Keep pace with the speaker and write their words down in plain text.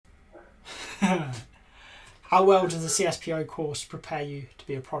How well does the CSPO course prepare you to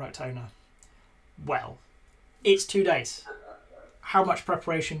be a product owner? Well, it's 2 days. How much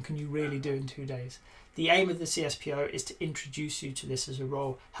preparation can you really do in 2 days? The aim of the CSPO is to introduce you to this as a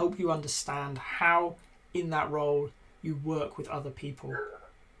role, help you understand how in that role you work with other people.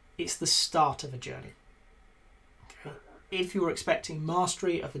 It's the start of a journey. Okay? If you were expecting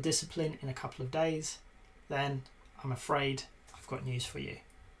mastery of a discipline in a couple of days, then I'm afraid I've got news for you.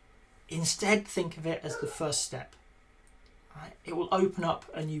 Instead, think of it as the first step. Right? It will open up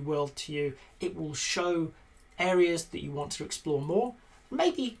a new world to you. It will show areas that you want to explore more.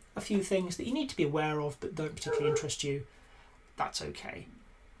 Maybe a few things that you need to be aware of but don't particularly interest you. That's okay.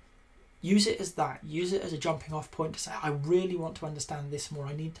 Use it as that. Use it as a jumping off point to say, I really want to understand this more.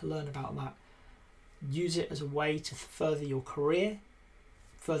 I need to learn about that. Use it as a way to further your career,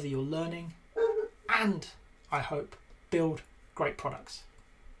 further your learning, and, I hope, build great products.